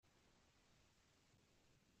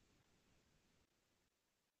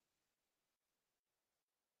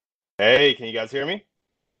Hey, can you guys hear me?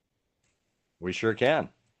 We sure can.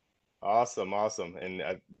 Awesome, awesome. And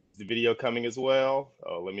the video coming as well.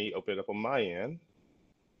 Oh, let me open it up on my end.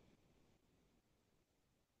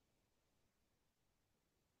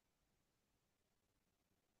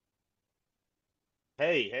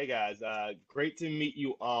 Hey guys. Great to meet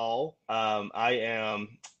you all.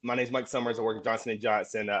 My name's Mike Summers. I work at Johnson&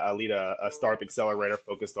 Johnson. I lead a startup accelerator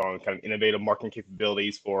focused on kind of innovative marketing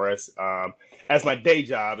capabilities for us as my day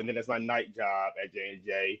job, and then as my night job at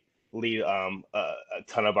J&J, lead a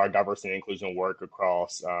ton of our diversity and inclusion work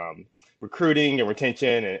across recruiting and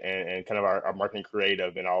retention and kind of our marketing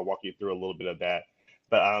creative, and I'll walk you through a little bit of that.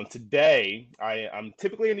 But today, I'm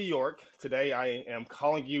typically in New York. Today, I am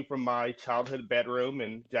calling you from my childhood bedroom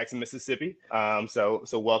in Jackson, Mississippi. So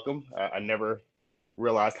welcome. I never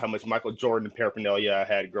realized how much Michael Jordan paraphernalia I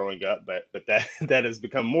had growing up, but that that has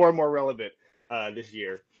become more and more relevant this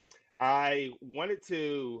year. I wanted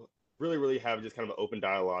to really have just kind of an open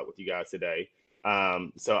dialogue with you guys today.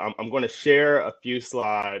 So I'm going to share a few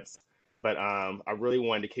slides, but I really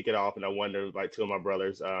wanted to kick it off, and I wanted to invite two of my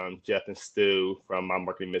brothers, Jeff and Stu from my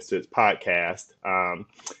Marketing Misfits podcast.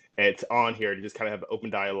 It's on here to just kind of have an open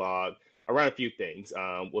dialogue around a few things.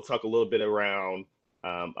 We'll talk a little bit around.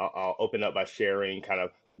 I'll open up by sharing kind of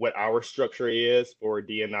what our structure is for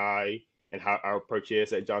DNI and how our approach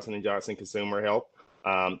is at Johnson& Johnson Consumer Health,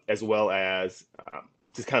 as well as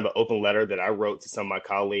just kind of an open letter that I wrote to some of my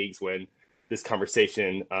colleagues when this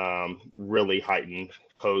conversation really heightened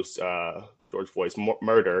post George Floyd's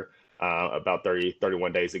murder about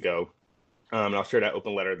 31 days ago. And I'll share that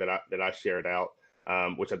open letter that I shared out,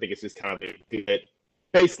 which I think is just kind of a good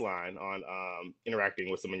baseline on interacting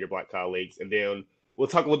with some of your Black colleagues. And then we'll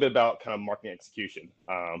talk a little bit about kind of marketing execution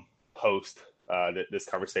post this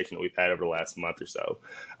conversation that we've had over the last month or so.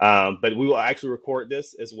 But we will actually record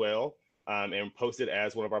this as well and post it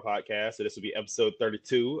as one of our podcasts. So this will be episode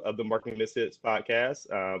 32 of the Marketing Misfits podcast.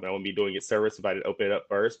 I won't be doing it service if I didn't open it up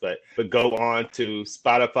first, but go on to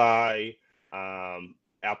Spotify,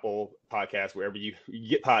 Apple Podcasts, wherever you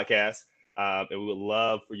get podcasts. And we would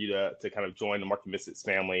love for you to kind of join the Marketing Misfits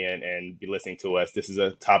family and be listening to us. This is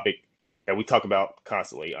a topic that we talk about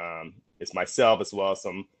constantly. It's myself as well as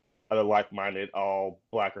some other like-minded, all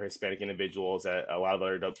Black or Hispanic individuals at a lot of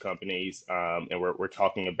other dope companies, and we're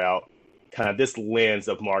talking about kind of this lens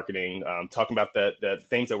of marketing, talking about the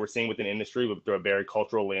things that we're seeing within the industry through a very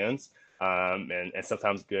cultural lens, and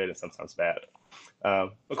sometimes good and sometimes bad.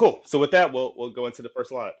 But cool. So with that, we'll go into the first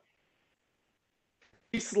slide.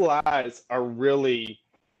 These slides are really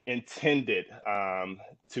intended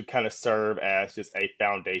to kind of serve as just a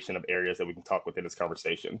foundation of areas that we can talk within this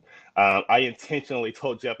conversation. I intentionally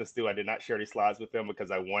told Jeff and Stu I did not share these slides with them because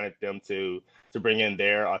I wanted them to bring in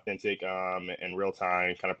their authentic and real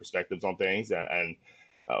time kind of perspectives on things. And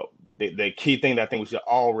the key thing that I think we should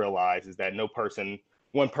all realize is that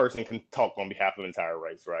one person can talk on behalf of an entire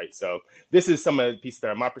race, right? So this is some of the pieces that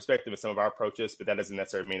are my perspective and some of our approaches, but that doesn't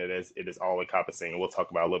necessarily mean it is all encompassing. And we'll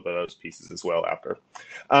talk about a little bit of those pieces as well after.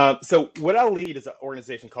 So what I lead is an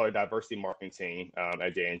organization called a diversity marketing team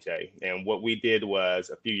at J&J. And what we did was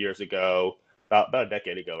a few years ago, about a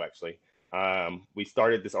decade ago, actually, we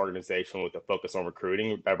started this organization with a focus on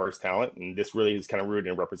recruiting diverse talent. And this really is kind of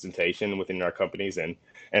rooted in representation within our companies and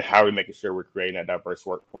how we're making sure we're creating that diverse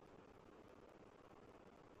workforce.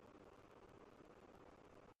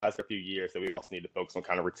 For a few years that we also need to focus on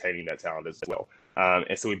kind of retaining that talent as well.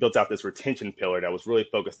 And so we built out this retention pillar that was really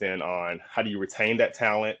focused in on how do you retain that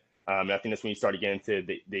talent. And I think that's when you start to get into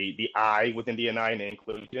the I within DNI and the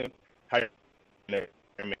inclusion, how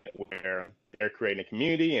where they're creating a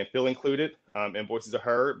community and feel included and voices are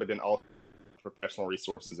heard, but then also professional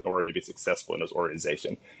resources in order to be successful in those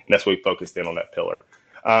organizations. And that's what we focused in on that pillar.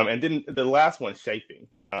 And then the last one, shaping.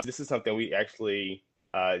 This is something we actually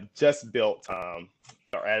just built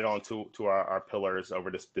or added on to our pillars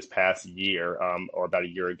over this past year or about a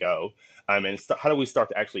year ago. And how do we start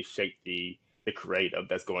to actually shape the creative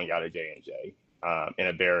that's going out of J&J in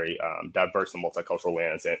a very diverse and multicultural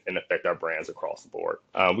lens and affect our brands across the board.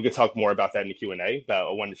 We can talk more about that in the Q&A, but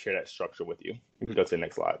I wanted to share that structure with you. We can go to the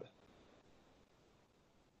next slide.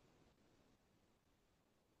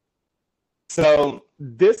 So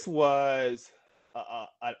this was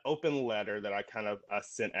an open letter that I kind of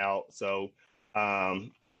sent out. So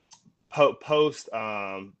um, post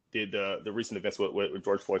the recent events with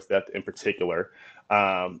George Floyd's death in particular,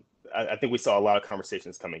 I think we saw a lot of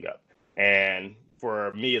conversations coming up. And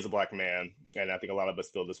for me as a Black man, and I think a lot of us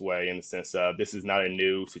feel this way in the sense of this is not a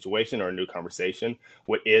new situation or a new conversation.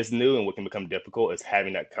 What is new and what can become difficult is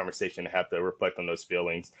having that conversation and have to reflect on those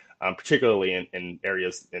feelings, particularly in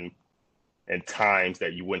areas in times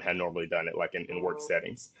that you wouldn't have normally done it, like in work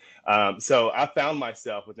settings. So I found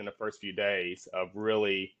myself within the first few days of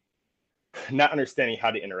really not understanding how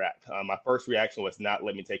to interact. My first reaction was not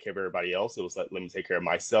let me take care of everybody else. It was like, let me take care of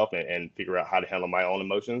myself and figure out how to handle my own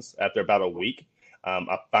emotions. After about a week,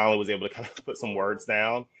 I finally was able to kind of put some words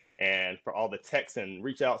down. And for all the texts and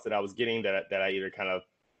reach outs that I was getting that I either kind of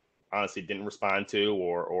honestly didn't respond to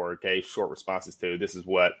or gave short responses to, this is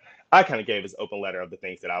what I kind of gave as open letter of the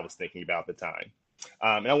things that I was thinking about at the time.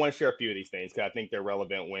 And I want to share a few of these things because I think they're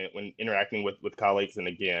relevant when interacting with colleagues. And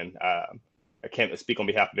again, I can't speak on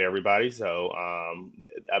behalf of everybody, so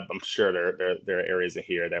I'm sure there are areas in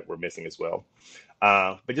here that we're missing as well.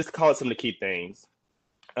 But just to call it some of the key things,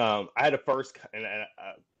 I had to first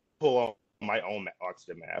pull on my own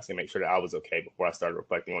oxygen mask and make sure that I was okay before I started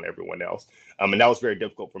reflecting on everyone else. And that was very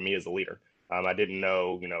difficult for me as a leader. I didn't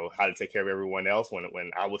know, how to take care of everyone else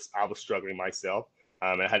when I was struggling myself.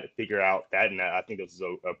 And I had to figure out that, and I think this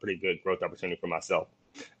was a pretty good growth opportunity for myself.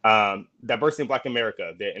 Diversity in Black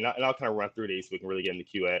America, and I'll kind of run through these so we can really get into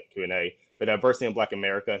Q&A. But diversity in Black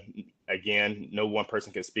America, again, no one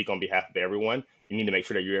person can speak on behalf of everyone. You need to make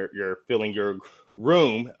sure that you're filling your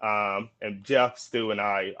room. And Jeff, Stu, and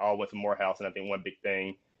I all went to Morehouse, and I think one big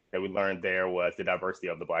thing that we learned there was the diversity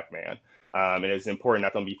of the Black man. And it's important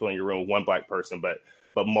not to be filling your room with one Black person, but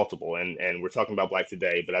multiple. And we're talking about Black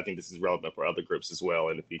today, but I think this is relevant for other groups as well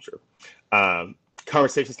in the future.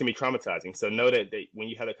 Conversations can be traumatizing. So know that when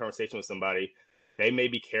you have a conversation with somebody, they may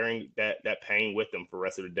be carrying that pain with them for the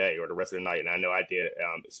rest of the day or the rest of the night. And I know I did,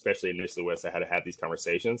 especially initially when I had to have these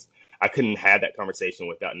conversations. I couldn't have that conversation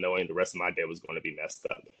without knowing the rest of my day was going to be messed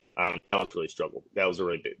up. That was really struggle. That was a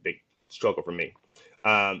really big struggle for me.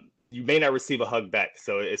 You may not receive a hug back.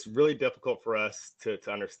 So it's really difficult for us to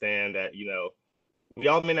understand that, we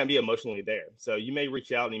all may not be emotionally there. So you may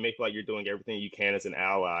reach out and you may feel like you're doing everything you can as an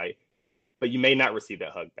ally, but you may not receive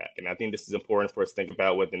that hug back. And I think this is important for us to think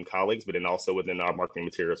about within colleagues, but then also within our marketing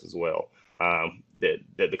materials as well.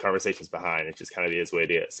 The conversations behind it just kind of is what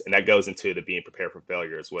it is. And that goes into the being prepared for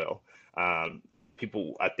failure as well.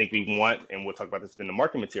 People, I think we want, and we'll talk about this in the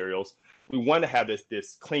marketing materials, we want to have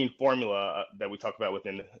this clean formula that we talk about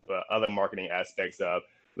within other marketing aspects of,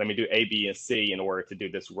 let me do A, B, and C in order to do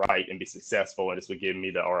this right and be successful, and this would give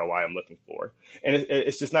me the ROI I'm looking for. And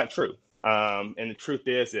it's just not true. And the truth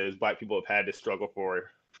is Black people have had this struggle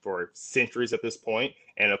for centuries at this point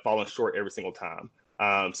and have fallen short every single time.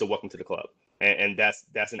 So welcome to the club. And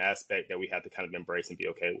that's an aspect that we have to kind of embrace and be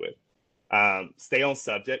okay with. Stay on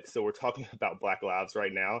subject. So we're talking about Black lives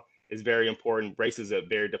right now. It's very important. Race is a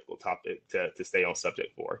very difficult topic to stay on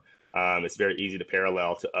subject for. It's very easy to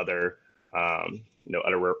parallel to other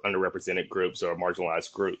underrepresented groups or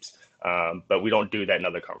marginalized groups. But we don't do that in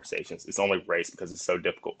other conversations. It's only race because it's so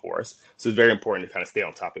difficult for us. So it's very important to kind of stay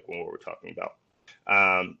on topic when what we're talking about.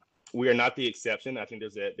 We are not the exception. I think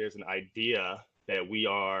there's an idea that we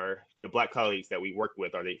are, the Black colleagues that we work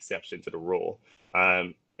with are the exception to the rule.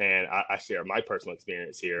 And I share my personal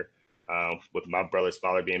experience here with my brother's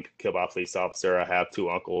father being killed by a police officer. I have two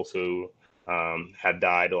uncles who have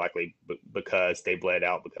died likely because they bled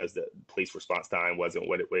out because the police response time wasn't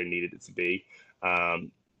what it needed it to be.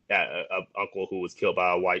 An uncle who was killed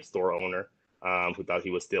by a white store owner who thought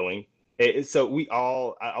he was stealing. So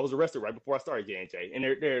I was arrested right before I started J&J,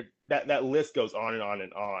 and that list goes on and on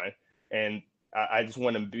and on. And I just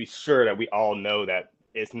want to be sure that we all know that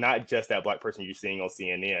it's not just that Black person you're seeing on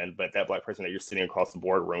CNN, but that Black person that you're sitting across the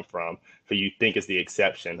boardroom from, who you think is the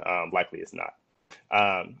exception, likely is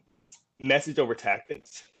not. Message over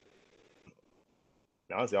tactics.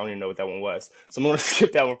 Honestly, I don't even know what that one was, so I'm going to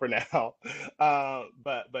skip that one for now.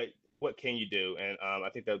 But what can you do? And I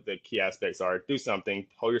think that the key aspects are do something,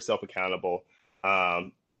 hold yourself accountable,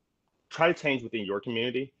 try to change within your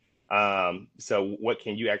community. So what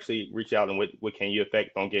can you actually reach out and what can you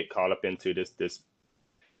affect? Don't get caught up into this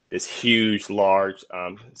huge, large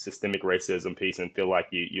systemic racism piece and feel like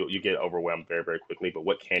you get overwhelmed very, very quickly. But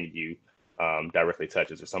what can you directly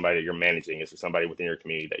touch? Is there somebody that you're managing? Is there somebody within your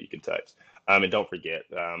community that you can touch? And don't forget,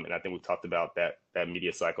 and I think we've talked about that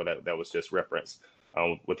media cycle that was just referenced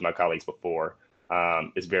with my colleagues before.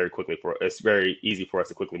 It's very easy for us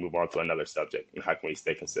to quickly move on to another subject. And how can we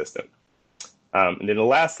stay consistent? And then the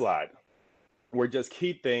last slide were just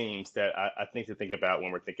key themes that I think to think about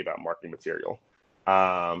when we're thinking about marketing material.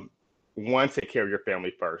 One, take care of your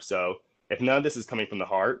family first. So if none of this is coming from the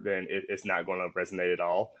heart, then it's not going to resonate at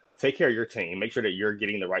all. Take care of your team. Make sure that you're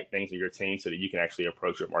getting the right things in your team so that you can actually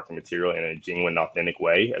approach your marketing material in a genuine, authentic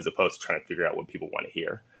way, as opposed to trying to figure out what people want to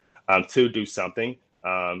hear. Two, do something.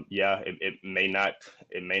 Yeah, it may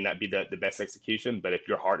not be the best execution, but if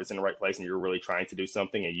your heart is in the right place and you're really trying to do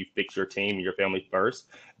something and you fix your team and your family first,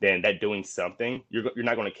 then that doing something, you're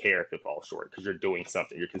not going to care if it falls short because you're doing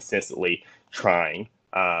something. You're consistently trying,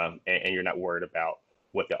 and you're not worried about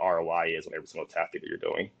what the ROI is on every single tactic that you're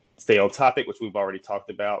doing. Stay on topic, which we've already talked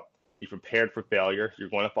about. Be prepared for failure. You're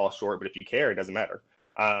going to fall short, but if you care, it doesn't matter.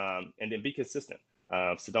 And then be consistent.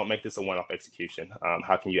 So don't make this a one-off execution.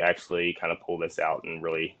 How can you actually kind of pull this out and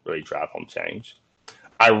really, really drive home change?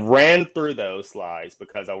 I ran through those slides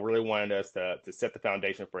because I really wanted us to set the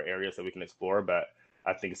foundation for areas that we can explore, but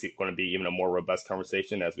I think it's going to be even a more robust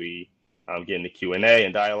conversation as we get into Q&A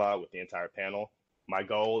and dialogue with the entire panel. My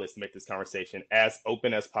goal is to make this conversation as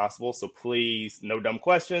open as possible. So please, no dumb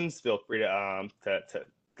questions. Feel free to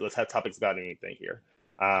let's have topics about anything here.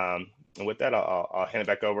 And with that, I'll hand it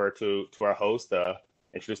back over to our host to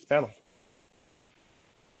introduce the panel.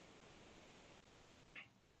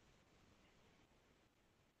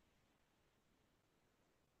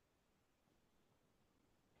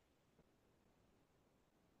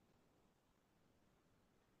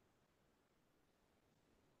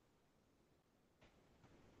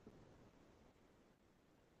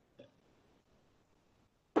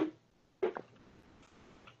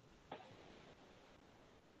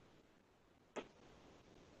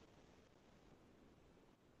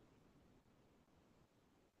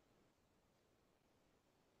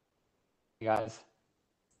 Guys.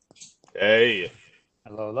 Hey.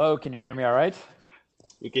 Hello. Can you hear me all right?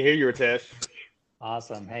 We can hear you, Ritesh.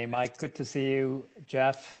 Awesome. Hey, Mike, good to see you.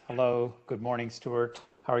 Jeff, hello. Good morning, Stuart.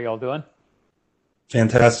 How are you all doing?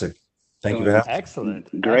 Fantastic. Thank you for having me.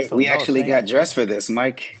 Excellent. Great. Excellent. We actually got dressed for this.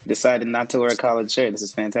 Mike decided not to wear a collared shirt. This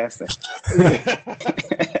is fantastic.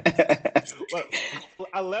 Well,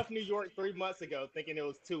 I left New York 3 months ago thinking it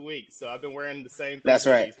was 2 weeks, so I've been wearing the same That's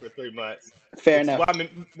right. for 3 months. Fair enough.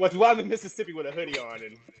 Why I'm in Mississippi with a hoodie on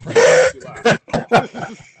and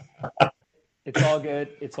It's all good.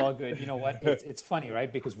 It's all good. You know what? It's funny,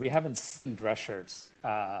 right? Because we haven't seen dress shirts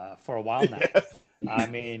for a while now. Yes. I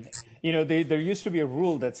mean, there used to be a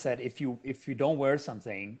rule that said if you don't wear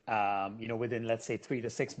something, within, let's say, 3 to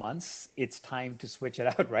 6 months, it's time to switch it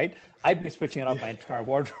out, right? I'd be switching out my entire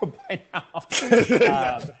wardrobe by now,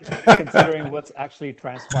 considering what's actually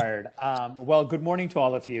transpired. Well, good morning to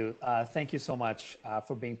all of you. Thank you so much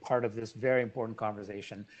for being part of this very important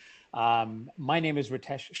conversation. My name is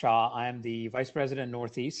Ritesh Shah. I am the Vice President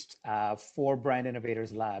Northeast for Brand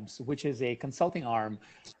Innovators Labs, which is a consulting arm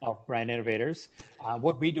of Brand Innovators.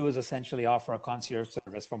 What we do is essentially offer a concierge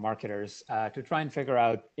service for marketers to try and figure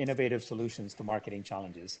out innovative solutions to marketing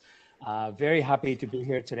challenges. Very happy to be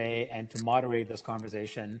here today and to moderate this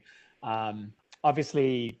conversation.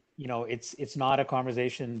 Obviously, it's not a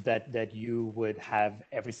conversation that you would have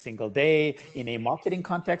every single day in a marketing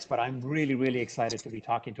context, but I'm really, really excited to be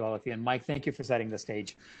talking to all of you. And Mike, thank you for setting the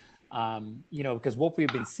stage. Because what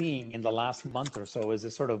we've been seeing in the last month or so is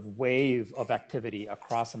a sort of wave of activity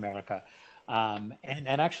across America, and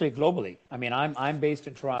actually globally. I mean, I'm based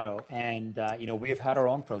in Toronto, and we've had our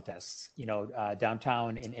own protests,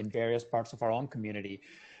 downtown in various parts of our own community.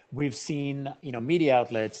 We've seen, media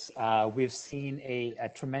outlets. We've seen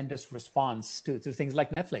a tremendous response to things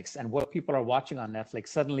like Netflix and what people are watching on Netflix.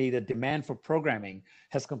 Suddenly, the demand for programming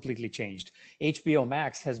has completely changed. HBO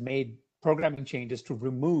Max has made programming changes to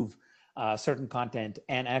remove certain content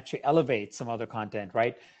and actually elevate some other content,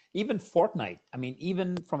 right? Even Fortnite, I mean,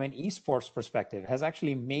 even from an esports perspective, has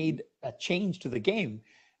actually made a change to the game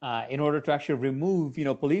in order to actually remove,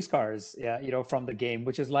 police cars, from the game,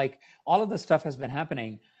 which is like all of this stuff has been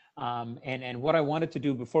happening. And what I wanted to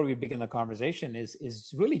do before we begin the conversation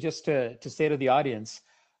is really just to say to the audience,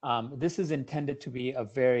 this is intended to be a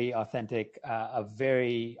very authentic, a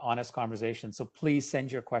very honest conversation. So please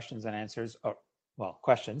send your questions and answers,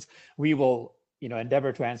 questions. We will,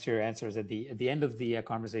 endeavor to answer your answers at the end of the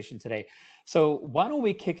conversation today. So why don't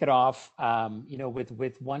we kick it off,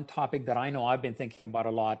 with one topic that I know I've been thinking about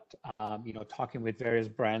a lot, talking with various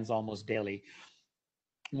brands almost daily,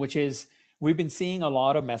 which is we've been seeing a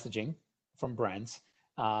lot of messaging from brands.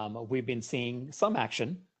 We've been seeing some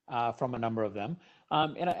action from a number of them.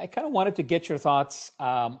 And I kind of wanted to get your thoughts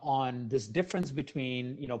on this difference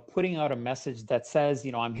between, putting out a message that says,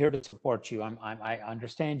 I'm here to support you. I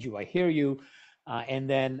understand you. I hear you. And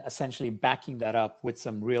then essentially backing that up with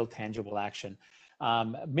some real tangible action.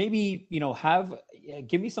 Maybe,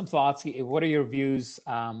 give me some thoughts. What are your views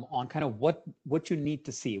on kind of what you need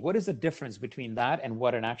to see? What is the difference between that and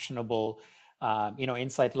what an actionable,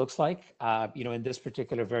 insight looks like, in this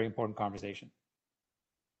particular very important conversation?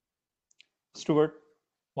 Stuart?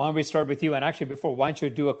 Why don't we start with you? And actually, before, why don't you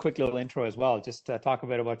do a quick little intro as well? Just talk a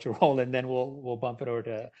bit about your role, and then we'll bump it over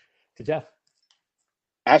to Jeff.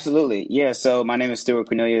 Absolutely. Yeah. So my name is Stuart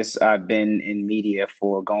Cornelius. I've been in media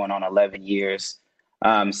for going on 11 years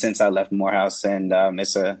since I left Morehouse, and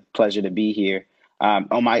it's a pleasure to be here.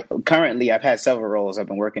 Currently, I've had several roles. I've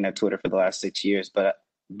been working at Twitter for the last 6 years, but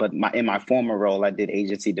in my former role, I did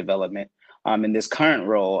agency development. In this current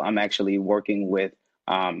role, I'm actually working with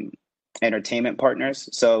entertainment partners.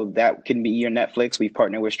 So that can be your Netflix. We've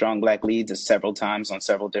partnered with Strong Black Leads several times on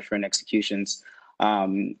several different executions.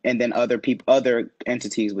 And then other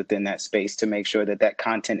entities within that space to make sure that that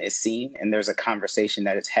content is seen and there's a conversation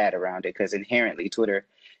that is had around it. Because inherently, Twitter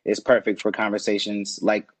is perfect for conversations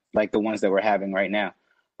like the ones that we're having right now.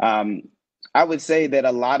 I would say that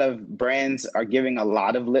a lot of brands are giving a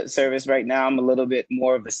lot of lip service right now. I'm a little bit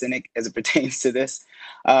more of a cynic as it pertains to this.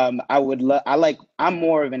 I'm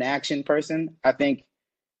more of an action person. I think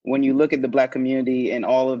when you look at the Black community and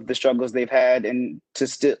all of the struggles they've had, and to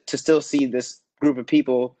still see this group of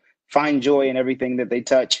people find joy in everything that they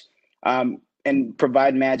touch, and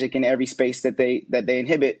provide magic in every space that they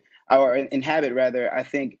inhabit rather, I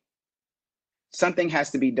think something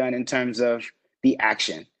has to be done in terms of the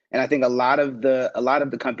action. And I think a lot of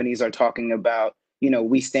the companies are talking about,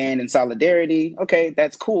 we stand in solidarity. Okay,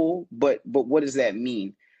 that's cool, but what does that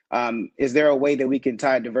mean? Is there a way that we can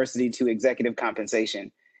tie diversity to executive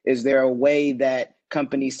compensation? Is there a way that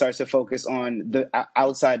companies start to focus on the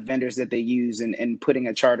outside vendors that they use and putting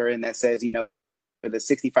a charter in that says, for the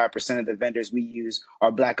 65% of the vendors we use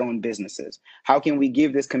are Black-owned businesses? How can we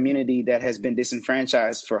give this community that has been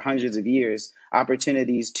disenfranchised for hundreds of years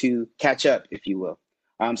opportunities to catch up, if you will?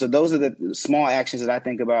 So those are the small actions that I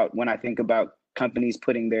think about when I think about companies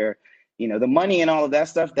putting their, the money and all of that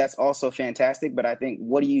stuff. That's also fantastic. But I think,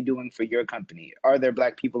 what are you doing for your company? Are there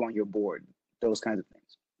Black people on your board? Those kinds of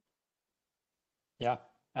things. Yeah,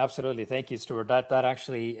 absolutely. Thank you, Stuart. That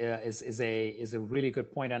actually is a really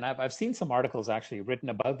good point. And I've seen some articles actually written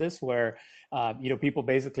about this where people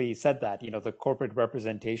basically said that the corporate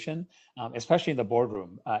representation, especially in the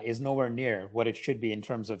boardroom, is nowhere near what it should be in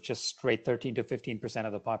terms of just straight 13 to 15%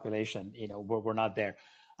 of the population. We're not there.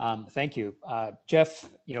 Thank you, Jeff.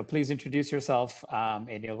 Please introduce yourself,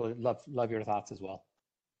 and love your thoughts as well.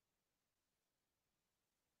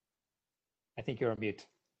 I think you're on mute.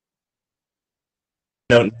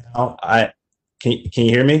 No, now can you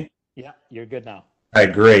hear me? Yeah, you're good now. All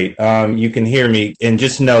right, great. You can hear me, and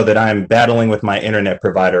just know that I'm battling with my internet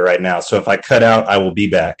provider right now. So if I cut out, I will be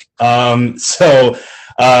back. My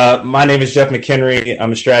name is Jeff McHenry.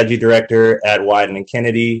 I'm a strategy director at Wieden and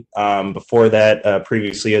Kennedy. Before that,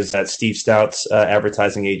 previously, I was at Steve Stout's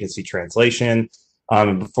advertising agency Translation.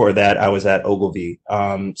 And before that, I was at Ogilvy.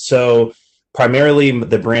 Primarily,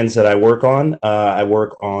 the brands that I work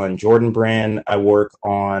on Jordan brand, I work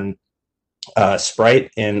on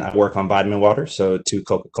Sprite, and I work on Vitamin Water, so 2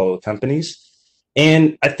 Coca-Cola companies.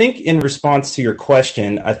 And I think in response to your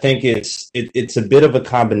question, I think it's a bit of a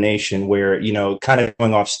combination where, kind of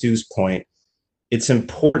going off Stu's point, it's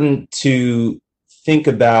important to think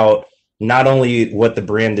about not only what the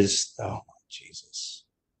brand is. Oh, Jesus.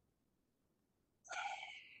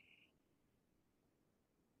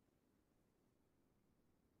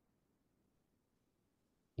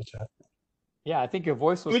 Yeah, I think your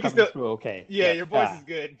voice was coming through okay. Yeah, your voice is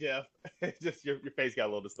good, Jeff. Just your face got a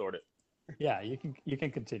little distorted. Yeah, you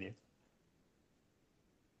can continue.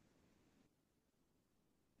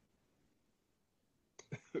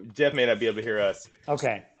 Jeff may not be able to hear us.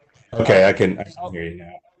 Okay. Okay, I can hear you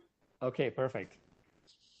now. Okay, perfect.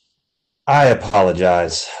 I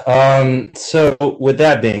apologize. So with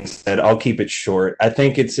that being said, I'll keep it short. I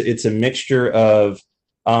think it's a mixture of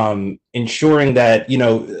ensuring that,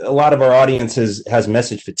 a lot of our audience has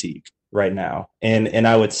message fatigue right now. And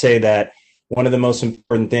I would say that one of the most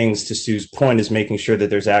important things, to Stu's point, is making sure that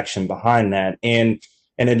there's action behind that. And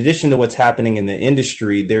in addition to what's happening in the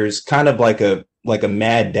industry, there's kind of like a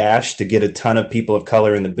mad dash to get a ton of people of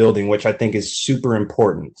color in the building, which I think is super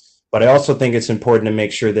important. But I also think it's important to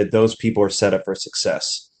make sure that those people are set up for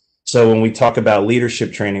success. So when we talk about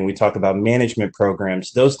leadership training, we talk about management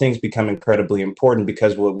programs, those things become incredibly important,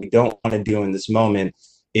 because what we don't want to do in this moment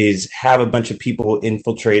is have a bunch of people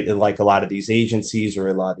infiltrate like a lot of these agencies or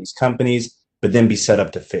a lot of these companies, but then be set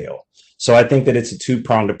up to fail. So I think that it's a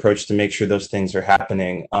two-pronged approach to make sure those things are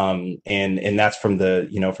happening. And that's from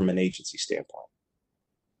from an agency standpoint.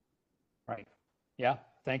 Right. Yeah.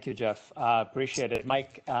 Thank you, Jeff. Appreciate it.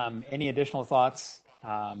 Mike, any additional thoughts,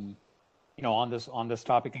 on this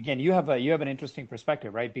topic? Again, you have an interesting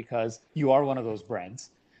perspective, right? Because you are one of those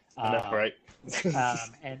brands. I know, right?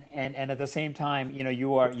 And at the same time,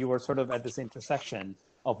 you are sort of at this intersection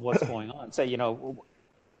of what's going on. So,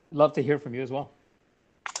 love to hear from you as well.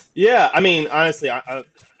 Yeah, I mean, honestly, I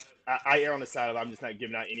err on the side of I'm just not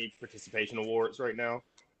giving out any participation awards right now.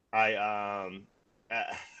 I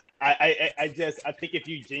I think if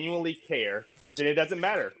you genuinely care, then it doesn't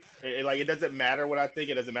matter. It doesn't matter what I think.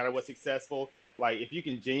 It doesn't matter what's successful. Like if you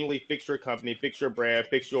can genuinely fix your company, fix your brand,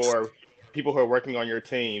 fix your people who are working on your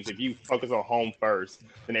teams. If you focus on home first,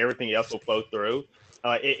 then everything else will flow through.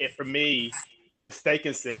 For me, stay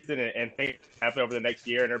consistent and things happen over the next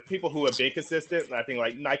year. And there are people who have been consistent. I think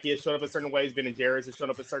like Nike has shown up in certain ways, Ben and Jerry's has shown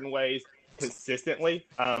up in certain ways consistently.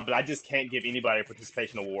 But I just can't give anybody a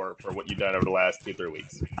participation award for what you've done over the last 2-3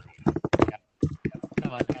 weeks.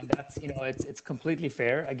 No, and that's it's completely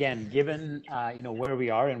fair. Again, given where we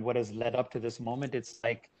are and what has led up to this moment, it's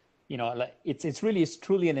like it's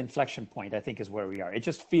truly an inflection point. I think is where we are. It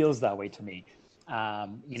just feels that way to me.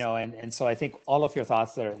 And so I think all of your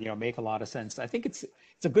thoughts there, make a lot of sense. I think it's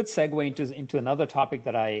a good segue into another topic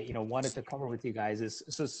that I, wanted to cover with you guys is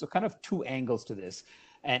so kind of two angles to this.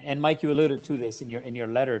 And Mike, you alluded to this in your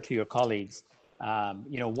letter to your colleagues.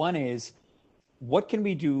 One is what can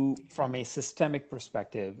we do from a systemic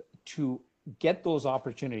perspective to get those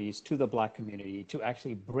opportunities to the Black community to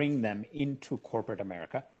actually bring them into corporate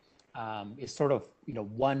America is sort of,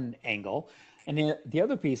 one angle. And the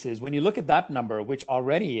other piece is when you look at that number, which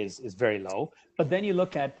already is very low, but then you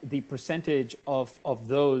look at the percentage of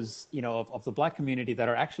those, of the Black community that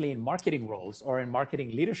are actually in marketing roles or in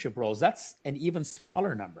marketing leadership roles, that's an even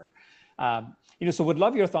smaller number. So would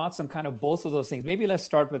love your thoughts on kind of both of those things. Maybe let's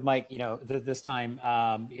start with Mike, this time,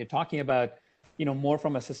 you're talking about, more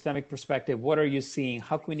from a systemic perspective. What are you seeing?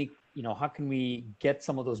 How can we get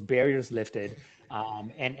some of those barriers lifted?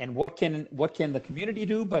 And what can the community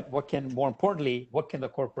do, but more importantly, what can the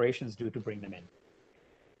corporations do to bring them in?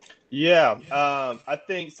 Yeah, I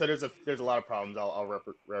think so. There's a lot of problems. I'll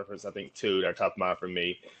reference I think two that are top of mind for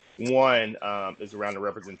me. One is around the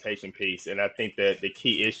representation piece, and I think that the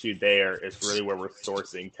key issue there is really where we're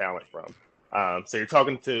sourcing talent from. So you're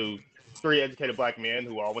talking to 3 educated Black men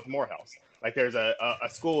who all went to Morehouse. Like there's a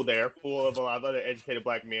school there full of a lot of other educated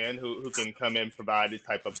Black men who can come in and provide this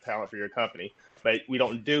type of talent for your company. But we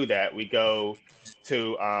don't do that. We go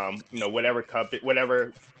to whatever company,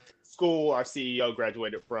 whatever school our CEO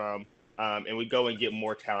graduated from, and we go and get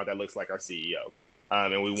more talent that looks like our CEO.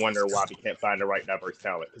 And we wonder why we can't find the right diverse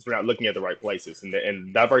talent because we're not looking at the right places.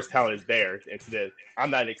 And diverse talent is there. It's I'm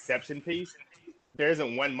not an exception piece. There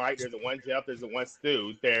isn't one Mike, there's one Jeff, there's one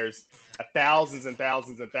Stu. There's thousands and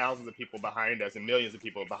thousands and thousands of people behind us and millions of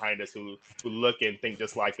people behind us who look and think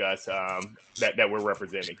just like us that we're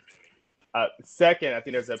representing. Second, I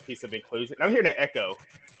think there's a piece of inclusion. I'm hearing an echo.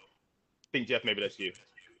 I think, Jeff, maybe that's you.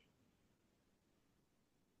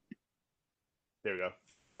 There we go.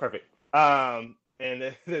 Perfect.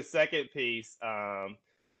 And the second piece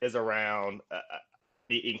is around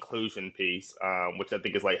the inclusion piece, which I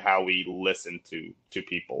think is like how we listen to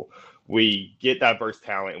people. We get diverse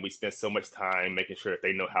talent and we spend so much time making sure that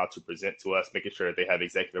they know how to present to us, making sure that they have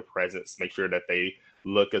executive presence, make sure that they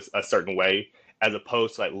look a certain way, as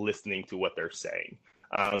opposed to like listening to what they're saying.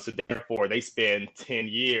 So therefore, they spend 10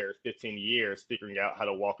 years, 15 years figuring out how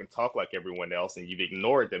to walk and talk like everyone else, and you've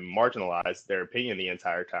ignored them, marginalized their opinion the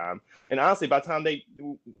entire time. And honestly, by the time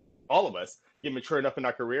all of us, get mature enough in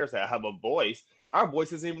our careers to have a voice, our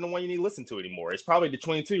voice isn't even the one you need to listen to anymore. It's probably the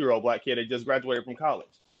 22-year-old Black kid that just graduated from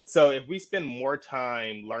college. So if we spend more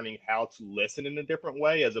time learning how to listen in a different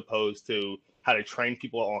way, as opposed to how to train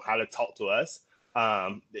people on how to talk to us,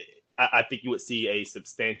 I think you would see a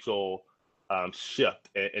substantial shift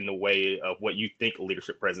in the way of what you think a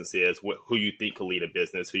leadership presence is, who you think could lead a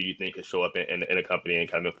business, who you think could show up in a company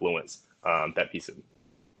and kind of influence that piece of it.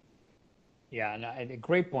 Yeah, and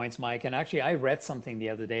great points, Mike. And actually, I read something the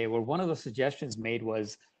other day where one of the suggestions made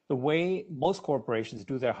was the way most corporations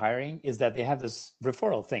do their hiring is that they have this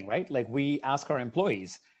referral thing, right? Like we ask our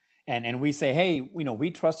employees and we say, hey,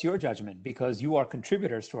 we trust your judgment because you are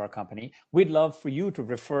contributors to our company. We'd love for you to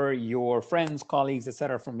refer your friends, colleagues, et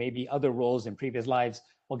cetera, from maybe other roles in previous lives.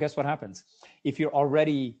 Well, guess what happens? If you're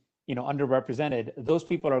already, underrepresented, those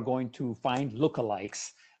people are going to find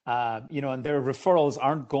lookalikes. And their referrals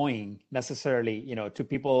aren't going necessarily, to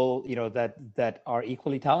people, that are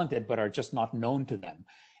equally talented, but are just not known to them.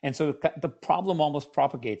 And so the problem almost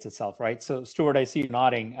propagates itself, right? So Stuart, I see you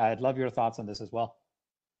nodding. I'd love your thoughts on this as well.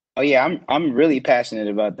 Oh yeah, I'm really passionate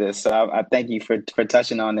about this. So I thank you for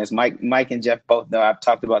touching on this. Mike and Jeff both know I've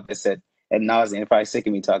talked about this at nauseam. They're probably sick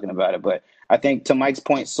of me talking about it, but I think to Mike's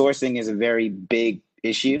point, sourcing is a very big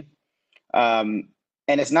issue. And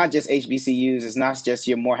And it's not just HBCUs. It's not just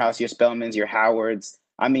your Morehouse, your Spelmans, your Howards.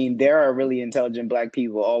 I mean, there are really intelligent Black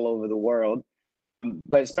people all over the world,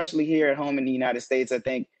 but especially here at home in the United States, I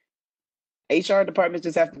think HR departments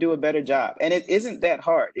just have to do a better job. And it isn't that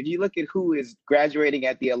hard. If you look at who is graduating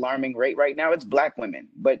at the alarming rate right now, it's Black women.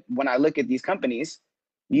 But when I look at these companies,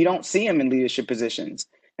 you don't see them in leadership positions.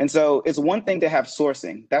 And so it's one thing to have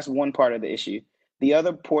sourcing. That's one part of the issue. The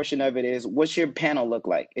other portion of it is, what's your panel look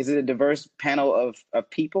like? Is it a diverse panel of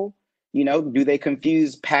people? You know, do they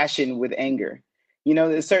confuse passion with anger? You know,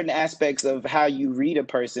 there's certain aspects of how you read a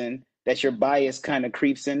person that your bias kind of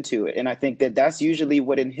creeps into it. And I think that that's usually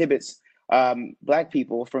what inhibits Black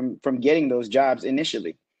people from getting those jobs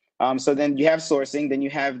initially. So then you have sourcing, then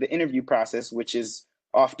you have the interview process, which is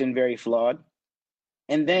often very flawed.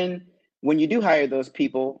 And then when you do hire those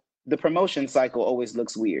people, the promotion cycle always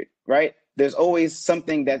looks weird, right? There's always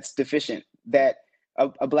something that's deficient, that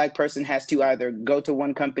a Black person has to either go to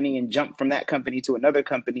one company and jump from that company to another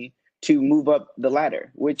company to move up the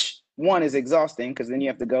ladder, which one is exhausting because then you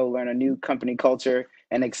have to go learn a new company culture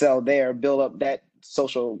and excel there, build up that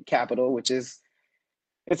social capital, which is,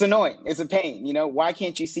 it's annoying. It's a pain. You know, why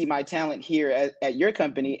can't you see my talent here at your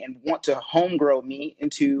company and want to home grow me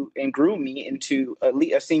into and groom me into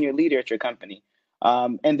a senior leader at your company?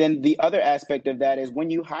 And then the other aspect of that is,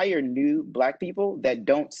 when you hire new Black people that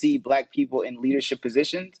don't see Black people in leadership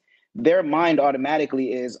positions, their mind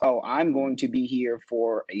automatically is, oh, I'm going to be here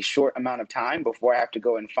for a short amount of time before I have to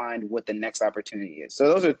go and find what the next opportunity is. So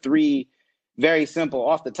those are three very simple,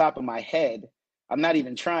 off the top of my head, I'm not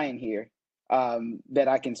even trying here, that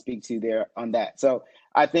I can speak to there on that. So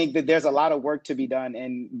I think that there's a lot of work to be done,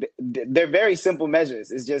 and they're very simple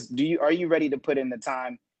measures. It's just, are you ready to put in the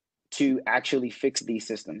time to actually fix these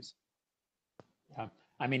systems? Yeah.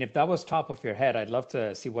 I mean, if that was top of your head, I'd love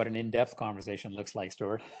to see what an in-depth conversation looks like,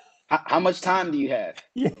 Stuart. How much time do you have?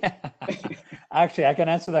 Yeah, actually, I can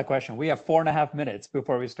answer that question. We have 4.5 minutes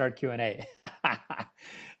before we start Q&A.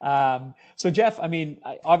 So Jeff, I mean,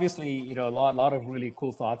 obviously, you know, a lot of really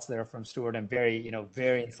cool thoughts there from Stuart, and very, you know,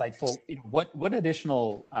 very insightful. You know, what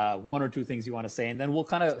additional one or two things you want to say, and then we'll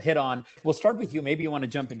kind of hit on. We'll start with you. Maybe you want to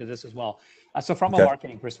jump into this as well. So from a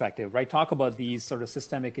marketing perspective, right? Talk about these sort of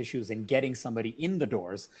systemic issues in getting somebody in the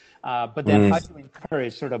doors, but then how to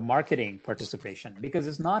encourage sort of marketing participation, because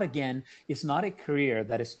it's not a career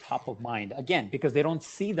that is top of mind, again, because they don't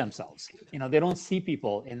see themselves, you know, they don't see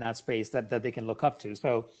people in that space that they can look up to.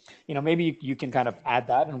 So, you know, maybe you can kind of add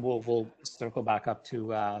that, and we'll circle back up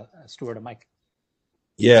to Stuart and Mike.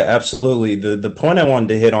 Yeah, absolutely. The point I wanted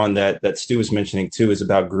to hit on that Stu was mentioning too is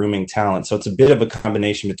about grooming talent. So it's a bit of a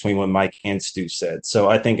combination between what Mike and Stu said. So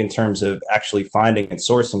I think in terms of actually finding and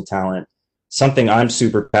sourcing talent, something I'm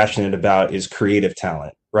super passionate about is creative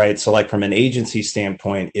talent, right? So like from an agency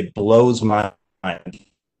standpoint, it blows my mind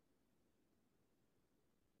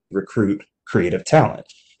recruit creative talent.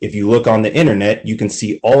 If you look on the internet, you can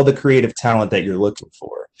see all the creative talent that you're looking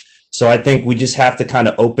for. So I think we just have to kind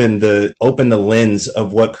of open the lens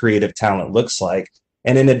of what creative talent looks like.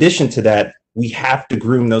 And in addition to that, we have to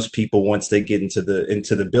groom those people once they get into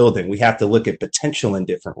the building. We have to look at potential in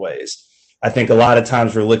different ways. I think a lot of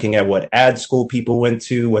times we're looking at what ad school people went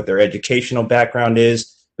to, what their educational background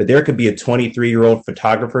is, but there could be a 23-year-old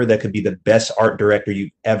photographer that could be the best art director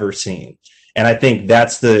you've ever seen. And I think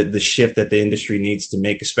that's the shift that the industry needs to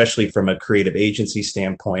make, especially from a creative agency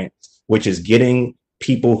standpoint, which is getting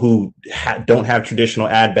people who don't have traditional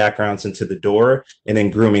ad backgrounds into the door and then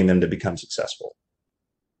grooming them to become successful.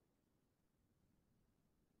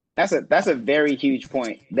 That's a very huge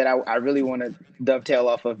point that I really want to dovetail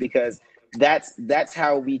off of, because that's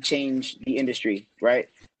how we change the industry, right?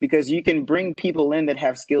 Because you can bring people in that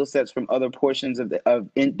have skill sets from other portions of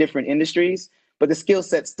different industries, but the skill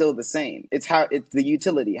set's still the same. It's the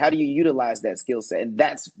utility. How do you utilize that skill set? And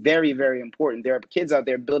that's very, very important. There are kids out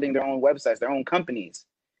there building their own websites, their own companies,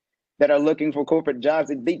 that are looking for corporate jobs.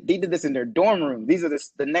 They did this in their dorm room. These are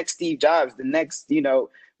the next Steve Jobs, the next, you know,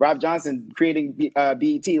 Rob Johnson creating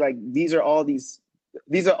BET. Like these are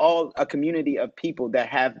all a community of people that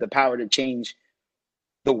have the power to change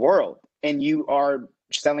the world. And you are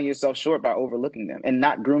selling yourself short by overlooking them and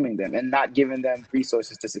not grooming them and not giving them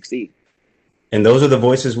resources to succeed. And those are the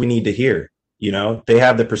voices we need to hear. You know, they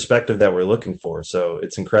have the perspective that we're looking for. So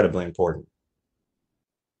it's incredibly important.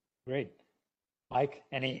 Great. Mike,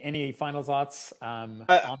 any final thoughts on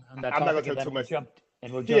I'm that not topic? going to take too much. I'm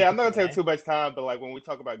not going to take too much time, but like when we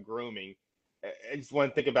talk about grooming, I just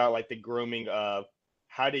want to think about like the grooming of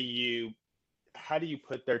how do you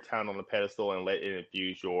put their talent on the pedestal and let it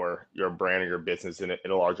infuse your brand or your business in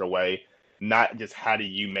a larger way. not just how do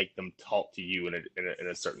you make them talk to you in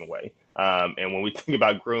a certain way. And when we think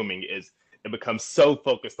about grooming, it becomes so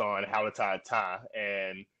focused on how to tie a tie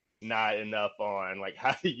and not enough on like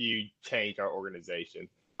how do you change our organization.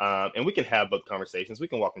 And we can have both conversations. We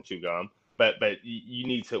can walk and chew gum, but we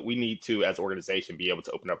need to as an organization be able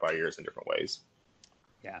to open up our ears in different ways.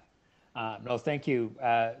 Yeah. No, thank you.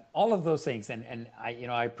 All of those things, and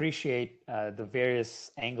I appreciate the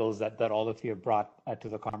various angles that all of you have brought to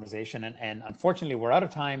the conversation. And unfortunately, we're out of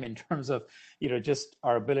time in terms of just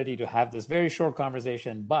our ability to have this very short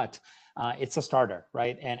conversation. But it's a starter,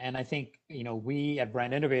 right? And I think we at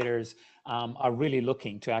Brand Innovators are really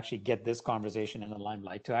looking to actually get this conversation in the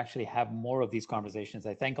limelight, to actually have more of these conversations.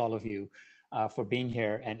 I thank all of you for being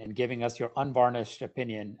here and giving us your unvarnished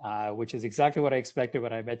opinion, which is exactly what I expected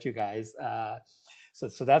when I met you guys.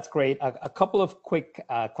 So that's great. A couple of quick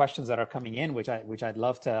questions that are coming in, which I'd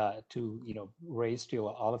love to raise to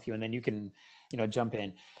all of you, and then you can jump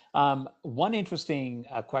in. One interesting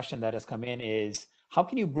question that has come in is, how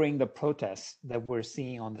can you bring the protests that we're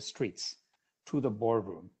seeing on the streets to the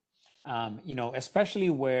boardroom? Especially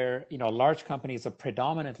where large companies are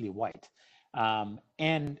predominantly white,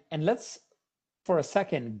 and let's for a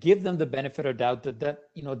second give them the benefit of doubt that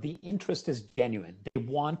the interest is genuine. They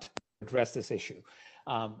want to address this issue.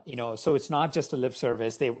 So it's not just a lip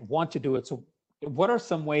service. They want to do it. So what are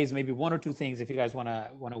some ways, maybe one or two things, if you guys want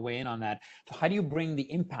to weigh in on that? So how do you bring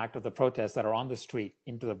the impact of the protests that are on the street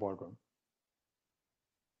into the boardroom?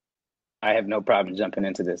 I have no problem jumping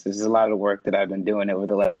into this. This is a lot of work that I've been doing over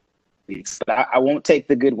the last weeks. But I won't take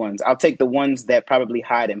the good ones. I'll take the ones that probably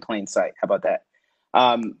hide in plain sight. How about that?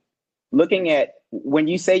 Looking at when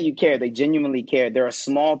you say you care, they genuinely care. There are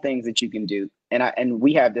small things that you can do. And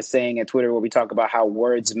we have this saying at Twitter where we talk about how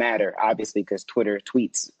words matter, obviously, because Twitter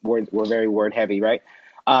tweets, we're very word heavy, right?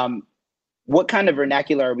 What kind of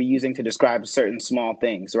vernacular are we using to describe certain small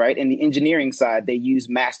things, right? In the engineering side, they use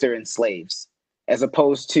master and slaves as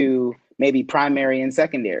opposed to maybe primary and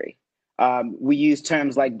secondary. We use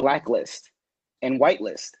terms like blacklist and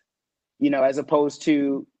whitelist, as opposed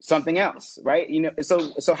to something else, right?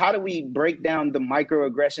 So how do we break down the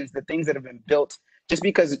microaggressions, the things that have been built just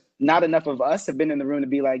because not enough of us have been in the room to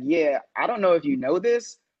be like, yeah, I don't know if you know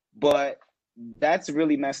this, but that's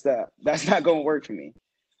really messed up. That's not going to work for me.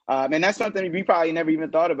 And that's something we probably never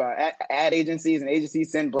even thought about. Ad agencies and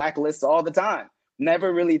agencies send blacklists all the time,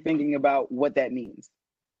 never really thinking about what that means.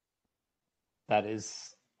 That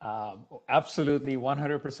is absolutely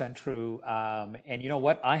 100% true. And you know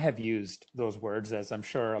what? I have used those words, as I'm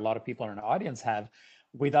sure a lot of people in our audience have,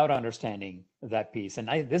 without understanding that piece.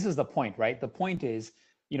 And this is the point, right? The point is,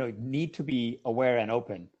 need to be aware and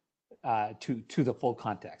open to the full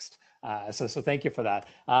context. So thank you for that.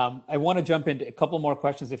 I want to jump into a couple more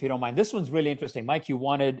questions, if you don't mind. This one's really interesting. Mike, you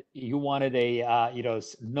wanted a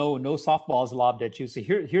no softballs lobbed at you. So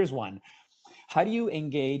here's one. How do you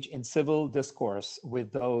engage in civil discourse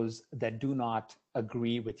with those that do not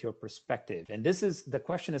agree with your perspective? And the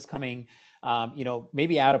question is coming,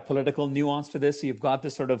 maybe add a political nuance to this. So you've got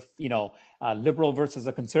this sort of, liberal versus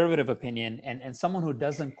a conservative opinion, and someone who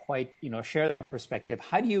doesn't quite, share the perspective.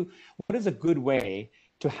 What is a good way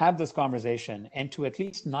to have this conversation and to at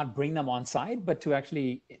least not bring them on side, but to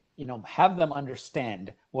actually, have them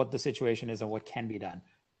understand what the situation is and what can be done?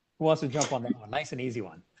 Who wants to jump on that one? Nice and easy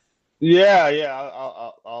one. Yeah,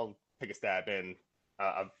 I'll take a stab in.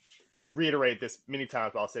 I've reiterated this many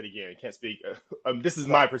times, but I'll say it again. I can't speak. This is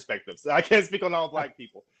my perspective, so I can't speak on all Black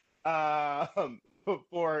people. For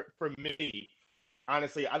me,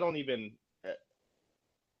 honestly, I don't even.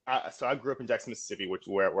 So I grew up in Jackson, Mississippi,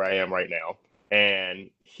 where I am right now. And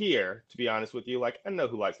here, to be honest with you, like I know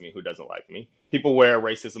who likes me, who doesn't like me. People wear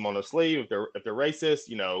racism on their sleeve. If they're racist,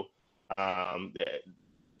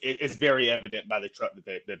 it's very evident by the truck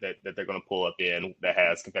that they're going to pull up in that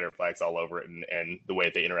has Confederate flags all over it, and the way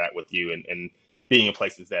that they interact with you, and being in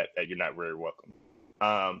places that you're not very welcome.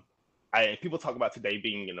 People talk about today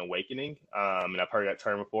being an awakening, and I've heard that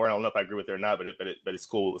term before. I don't know if I agree with it or not, but it's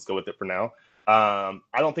cool. Let's go with it for now. I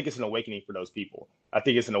don't think it's an awakening for those people. I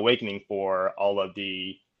think it's an awakening for all of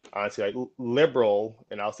the, honestly, like liberal,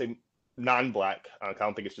 and I'll say non-Black. I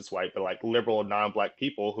don't think it's just white, but like liberal non-Black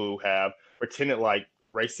people who have pretended like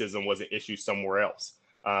racism was an issue somewhere else,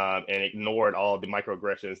 and ignored all the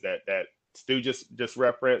microaggressions that Stu just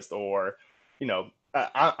referenced. Or,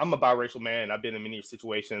 I'm a biracial man. I've been in many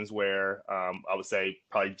situations where I would say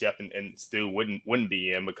probably Jeff and Stu wouldn't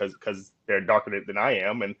be in because they're darker than I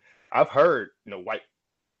am, and I've heard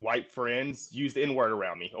white friends use the N-word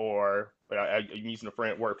around me, or but I'm using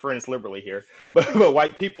the word friends liberally here, but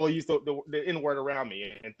white people use the N word around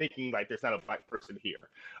me and thinking like there's not a black person here,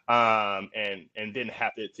 and then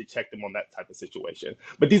have to check them on that type of situation.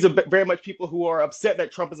 But these are very much people who are upset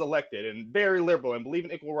that Trump is elected and very liberal and believe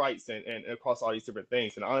in equal rights and across all these different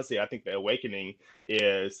things. And honestly, I think the awakening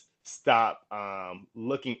is stop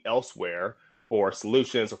looking elsewhere for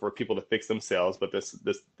solutions or for people to fix themselves, but this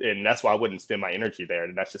and that's why I wouldn't spend my energy there,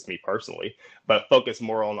 and that's just me personally. But focus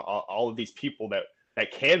more on all of these people that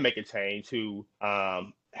can make a change, who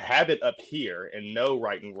have it up here and know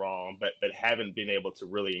right and wrong, but haven't been able to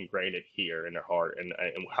really ingrain it here in their heart and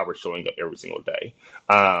how we're showing up every single day.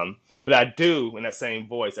 But I do, in that same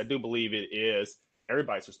voice, I do believe it is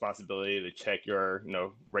everybody's responsibility to check your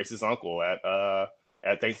racist uncle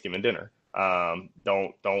at Thanksgiving dinner.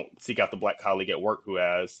 Don't seek out the black colleague at work who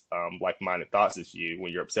has like-minded thoughts as you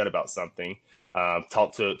when you're upset about something.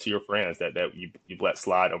 Talk to your friends that you've let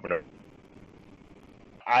slide over there.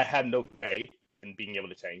 I have no faith in being able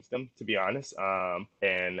to change them, to be honest.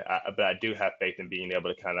 But I do have faith in being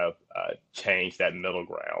able to kind of change that middle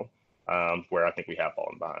ground where I think we have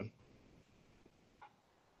fallen behind.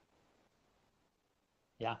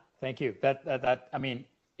 Yeah, thank you. That I mean,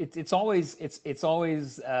 it's always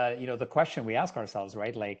the question we ask ourselves,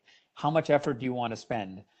 right? Like, how much effort do you want to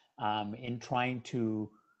spend in trying to,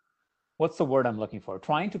 what's the word I'm looking for?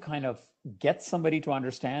 Trying to kind of get somebody to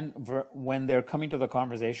understand when they're coming to the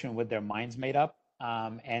conversation with their minds made up,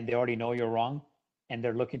 and they already know you're wrong, and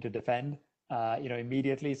they're looking to defend,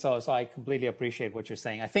 immediately. So I completely appreciate what you're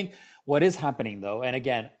saying. I think what is happening though, and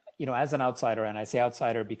again, as an outsider, and I say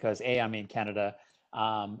outsider because A, I'm in Canada,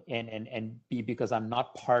 and B, because I'm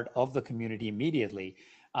not part of the community immediately.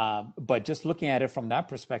 But just looking at it from that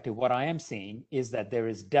perspective, what I am seeing is that there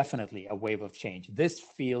is definitely a wave of change. This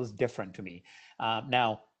feels different to me.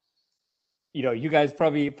 Now, you guys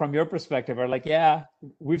probably from your perspective are like, yeah,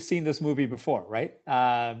 we've seen this movie before, right?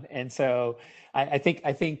 And so I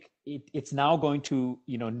think it's now going to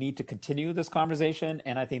need to continue this conversation,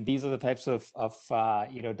 and I think these are the types of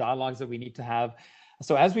dialogues that we need to have.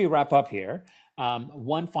 So as we wrap up here,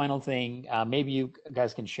 one final thing, maybe you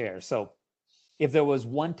guys can share. So if there was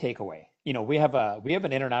one takeaway, we have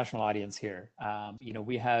an international audience here.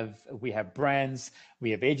 We have brands, we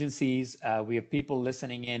have agencies, we have people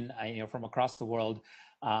listening in, from across the world.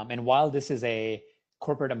 And while this is a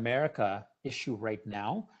corporate America issue right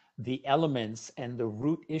now, the elements and the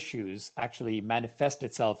root issues actually manifest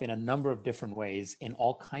itself in a number of different ways in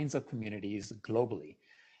all kinds of communities globally.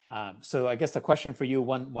 So I guess the question for you,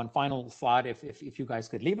 one final thought, if you guys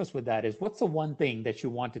could leave us with that, is what's the one thing that you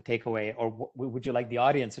want to take away, or would you like the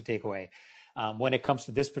audience to take away when it comes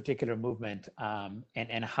to this particular movement,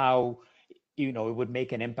 and how it would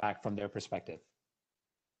make an impact from their perspective?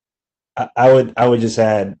 I would just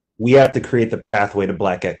add, we have to create the pathway to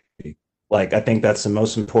Black equity. Like, I think that's the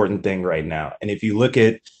most important thing right now. And if you look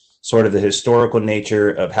at sort of the historical nature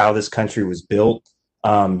of how this country was built,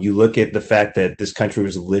 you look at the fact that this country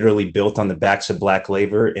was literally built on the backs of Black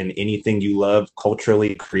labor, and anything you love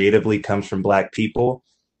culturally, creatively comes from Black people.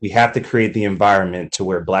 We have to create the environment to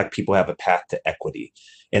where Black people have a path to equity.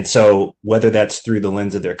 And so whether that's through the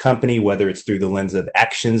lens of their company, whether it's through the lens of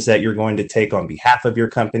actions that you're going to take on behalf of your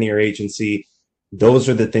company or agency, those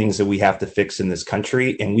are the things that we have to fix in this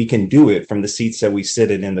country. And we can do it from the seats that we sit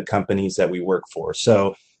in the companies that we work for.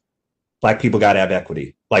 So Black people got to have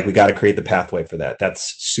equity. Like, we got to create the pathway for that.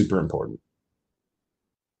 That's super important.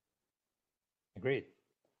 Agreed.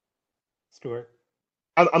 Stuart?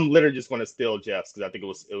 I'm literally just going to steal Jeff's because I think it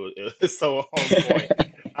was so on point.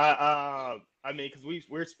 I mean, because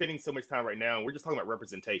we're spending so much time right now, and we're just talking about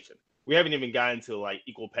representation. We haven't even gotten to like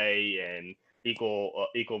equal pay and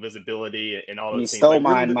equal visibility and all those things. You stole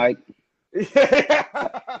mine, Mike.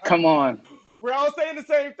 Come on. We're all saying the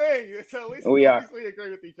same thing, so at least we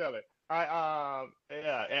agree with each other.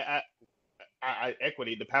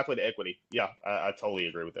 Equity, the pathway to equity. Yeah, I totally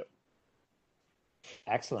agree with it.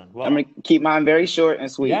 Excellent. Well, I'm gonna keep mine very short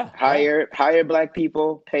and sweet. Yeah, hire Black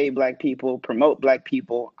people, pay Black people, promote Black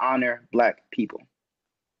people, honor Black people.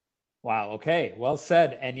 Wow. Okay. Well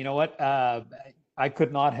said. And you know what? I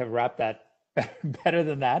could not have wrapped that better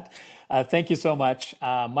than that. Thank you so much,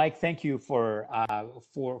 Mike. Thank you for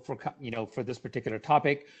this particular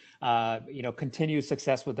topic. Continued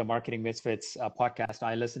success with the Marketing Misfits podcast.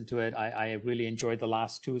 I listened to it. I really enjoyed the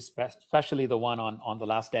last two, especially the one on The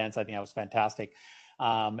Last Dance. I think that was fantastic.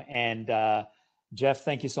 And Jeff,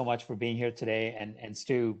 thank you so much for being here today. And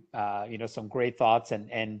Stu, some great thoughts,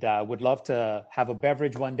 and would love to have a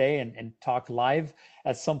beverage one day and talk live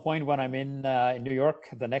at some point when I'm in New York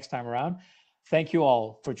the next time around. Thank you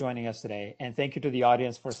all for joining us today. And thank you to the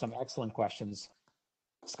audience for some excellent questions.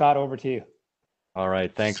 Scott, over to you. All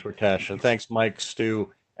right. Thanks, Ritesh. And thanks, Mike,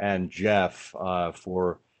 Stu, and Jeff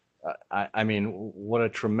for, I mean, what a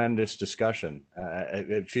tremendous discussion.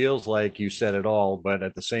 It feels like you said it all, but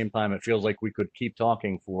at the same time, it feels like we could keep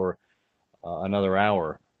talking for another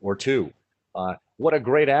hour or two. What a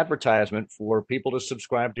great advertisement for people to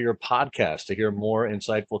subscribe to your podcast to hear more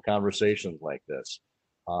insightful conversations like this.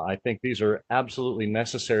 I think these are absolutely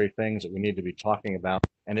necessary things that we need to be talking about.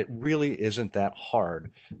 And it really isn't that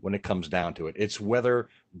hard when it comes down to it. It's whether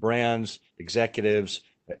brands, executives,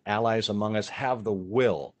 allies among us have the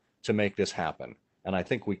will to make this happen. And I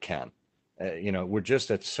think we can. We're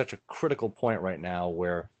just at such a critical point right now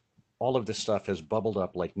where all of this stuff has bubbled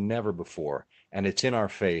up like never before. And it's in our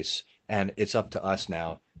face. And it's up to us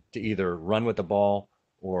now to either run with the ball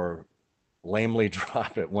or lamely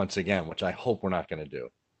drop it once again, which I hope we're not going to do.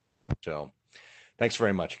 So thanks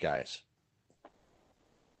very much, guys.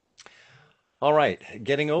 All right,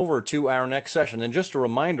 getting over to our next session. And just a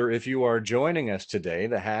reminder, if you are joining us today,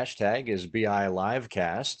 the hashtag is BI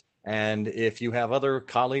Livecast. And if you have other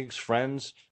colleagues, friends,